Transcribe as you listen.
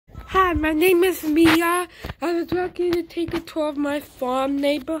Hi, my name is Leah. I was lucky to take a tour of my farm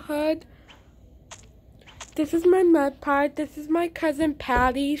neighborhood. This is my mud pie. This is my cousin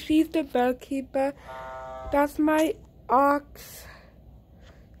Patty. She's the bird keeper. That's my ox.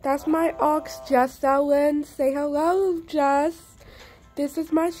 That's my ox, Jessalyn. Say hello, Jess. This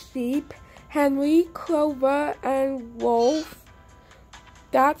is my sheep, Henry, Clover, and Wolf.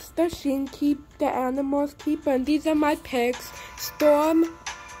 That's the animals keeper. And these are my pigs, Storm,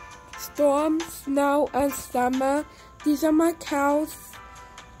 Snow, and Summer. These are my cows.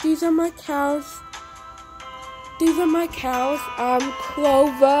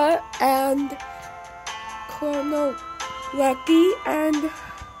 Clover and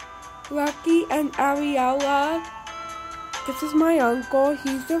Lucky and Ariella. This is my uncle.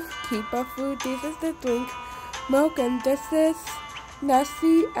 He's the keeper food. This is the drink milk, and this is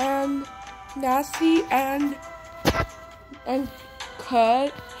Nassie and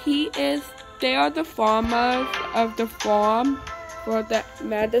Kurt. They are the farmers of the farm for the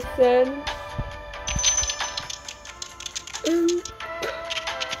medicine. And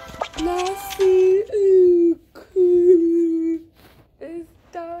Nassie is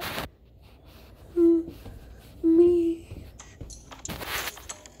that me.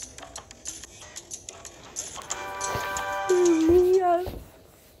 Mia.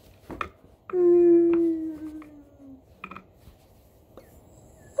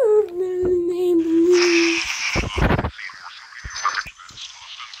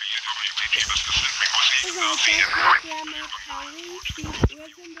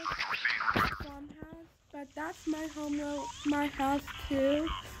 But that's my home, my house too.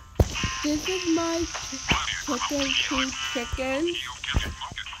 This is my two chickens,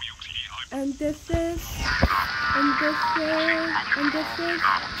 and this is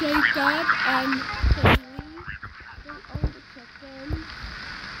Jacob and Haley. They own the chickens.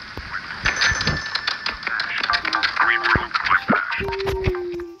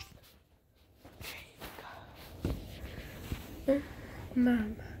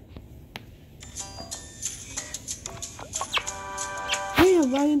 Mom. We are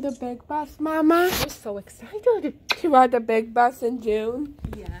riding the big bus, Mama. We're so excited to ride the big bus in June.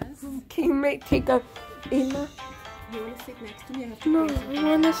 Yes. Can you take a Emma? You want to sit next to me? I have to No, I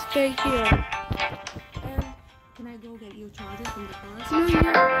want to stay here. Can I go get your charger from the car?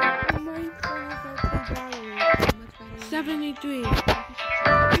 No, my phone has a battery. How much battery? 73. No,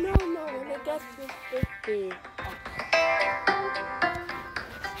 when it gets to 50.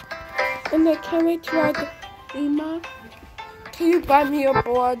 And then can we try the Emma? Can you buy me a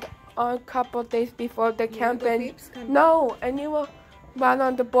board on a couple days before the camp? No, and you will run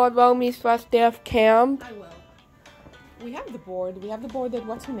on the board Romy's first day of camp. I will. We have the board. We have the board that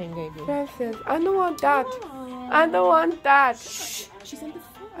what's her name gave you. Precious. I don't want that. I don't want that. Shh. She's on the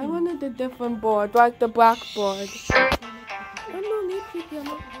phone. I wanted a different board, like the blackboard. I don't need people.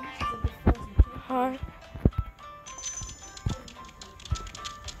 Hi.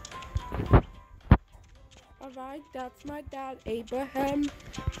 Alright, that's my dad, Abraham.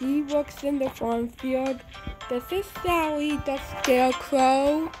 He works in the farm field. This is Sally, the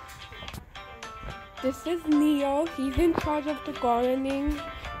Scarecrow. This is Neil. He's in charge of the gardening.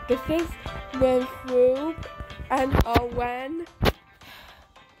 This is Winthroop and Owen.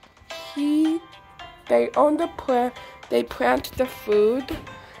 They own the plant. They plant the food.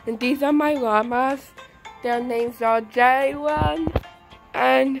 And these are my Lamas. Their names are Jalen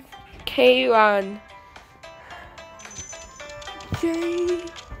and Kalen. J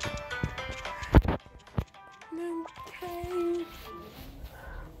and K.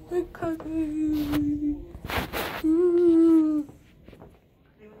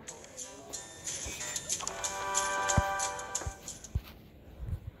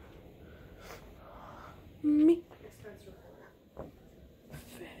 Me.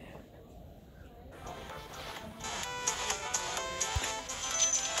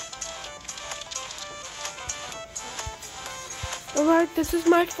 Alright, this is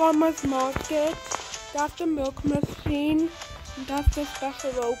my farmer's market. That's the milk machine. That's the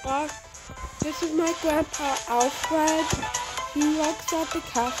special robot. This is my grandpa Alfred. He works at the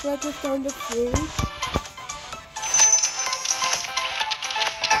cash register on the food.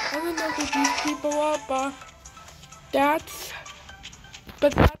 I don't know who these people are, but that's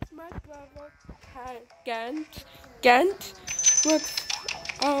my brother Gent. Gent works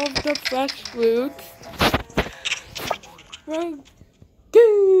all of the fresh fruits. We're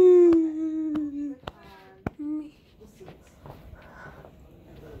good.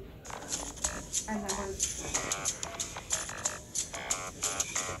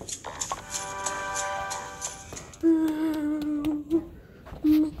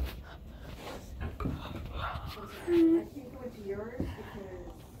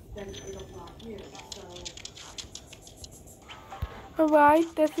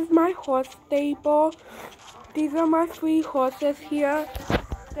 Alright, this is my horse stable. These are my 3 horses here.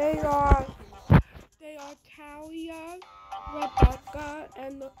 They are Talia, Rebecca,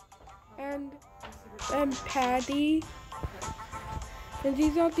 and Patty. And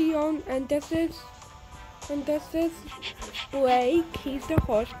these are and this is Blake. He's the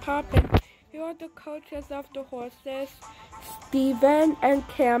horse pup, and here are the coaches of the horses, Steven and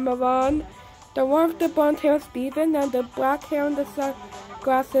Cameron. The one with the blonde hair is Steven, and the black hair and the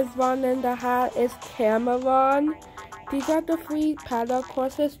sunglasses one and the hat is Cameron. These are the 3 paddock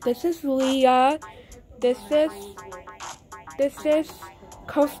horses. This is Leah. This is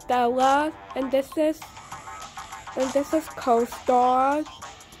Costella, and this is Costar.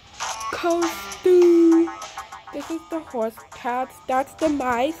 This is the horse cats. That's the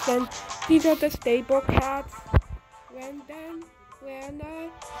mice, and these are the stable cats. Wendy, Lanna,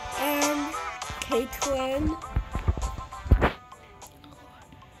 and Caitlyn.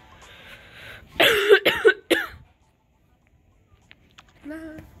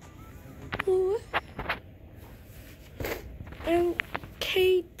 And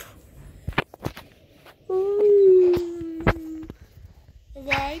Kate.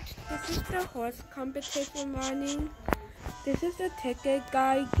 Right, this is the horse competition running. This is the ticket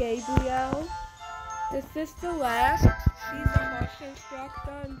guy, Gabriel. This is Celeste. She's a horse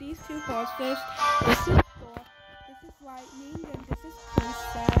instructor, and these 2 horses. This is Lightning, and this is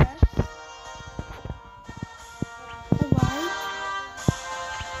Princess. Alright.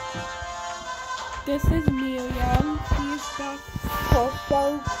 This is Miriam. She's the horse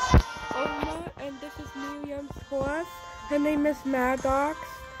owner, and this is Miriam's horse. Her name is Maddox.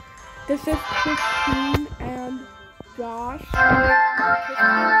 This is Christine and Josh.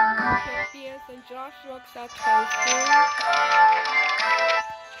 Christine and Josh works at Toca.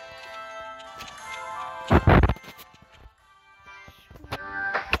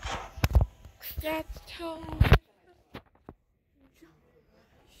 That's Toca.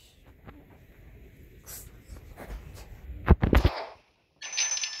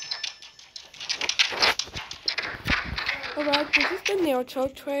 Alright, this is the nature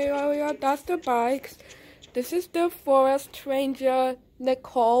trail area. That's the bikes. This is the forest ranger,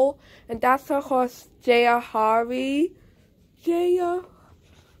 Nicole, and that's her horse, Jaya.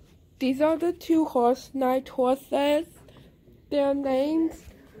 These are the 2 night horses. Their names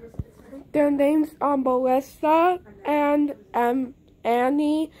are Melissa and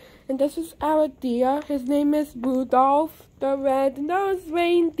Annie. And this is our deer. His name is Rudolph, the red-nosed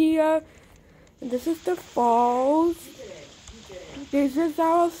reindeer. And this is the falls. This is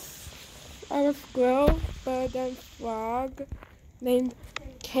our squirrel, bird, and frog named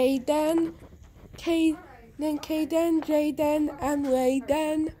Jaden, Layden, and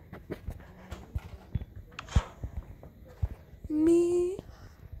Layden.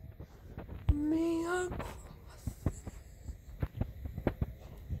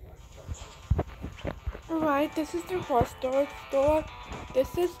 Alright, this is the horse store.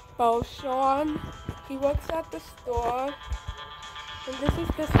 This is Beauchamp. He works at the store. And this is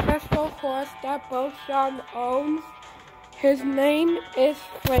the special horse that Beauchamp owns. His name is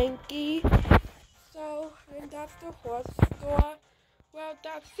Frankie. And that's the horse store. Well,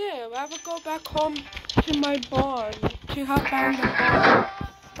 that's it. I will go back home to my barn to help out in the barn.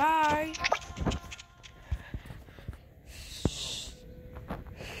 Bye.